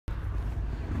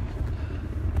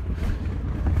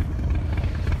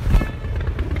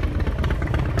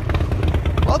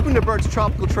Thunderbird's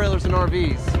tropical trailers and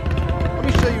RVs. Let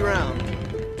me show you around.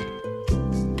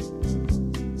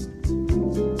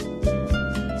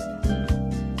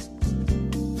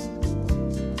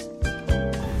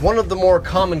 One of the more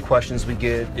common questions we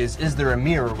get is there a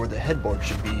mirror where the headboard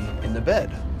should be in the bed?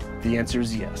 The answer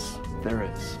is yes, there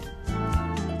is.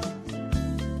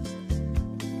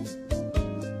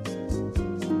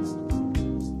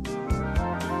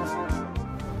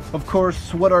 Of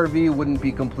course, what RV wouldn't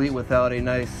be complete without a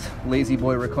nice lazy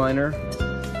boy recliner?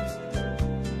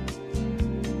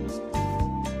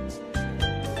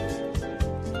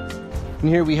 And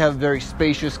here we have a very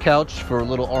spacious couch for a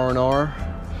little R&R.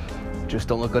 Just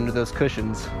don't look under those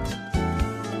cushions.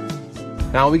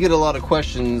 Now, we get a lot of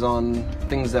questions on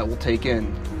things that we'll take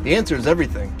in. The answer is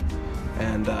everything,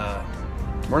 and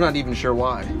we're not even sure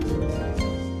why.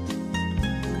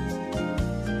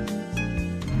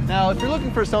 Now, if you're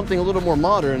looking for something a little more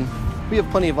modern, we have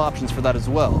plenty of options for that as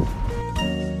well.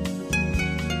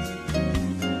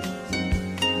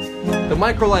 The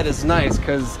Microlight is nice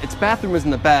because its bathroom is in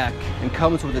the back and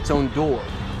comes with its own door.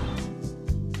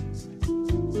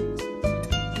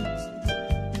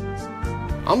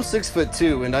 I'm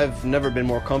 6'2" and I've never been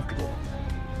more comfortable.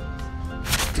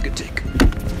 It's a good take.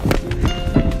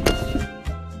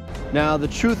 Now, the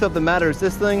truth of the matter is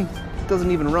this thing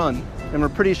doesn't even run, and we're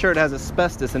pretty sure it has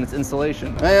asbestos in its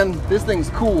insulation. And this thing's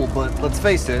cool, but let's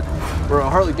face it, we're a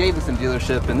Harley-Davidson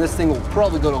dealership and this thing will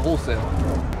probably go to wholesale.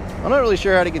 I'm not really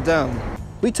sure how to get down.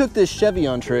 We took this Chevy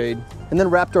on trade and then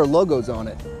wrapped our logos on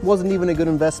it. It wasn't even a good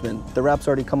investment. The wrap's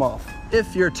already come off.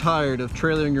 If you're tired of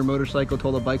trailering your motorcycle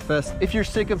to the Bike Fest, if you're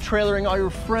sick of trailering all your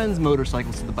friends'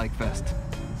 motorcycles to the Bike Fest,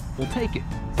 we'll take it.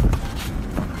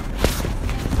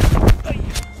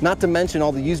 Not to mention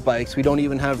all the used bikes we don't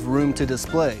even have room to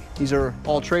display. These are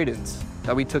all trade-ins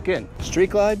that we took in. Street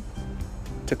Glide,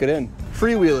 took it in.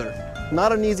 Freewheeler,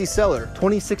 not an easy seller.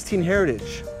 2016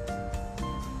 Heritage.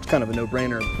 It's kind of a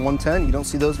no-brainer. 110, you don't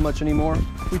see those much anymore.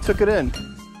 We took it in.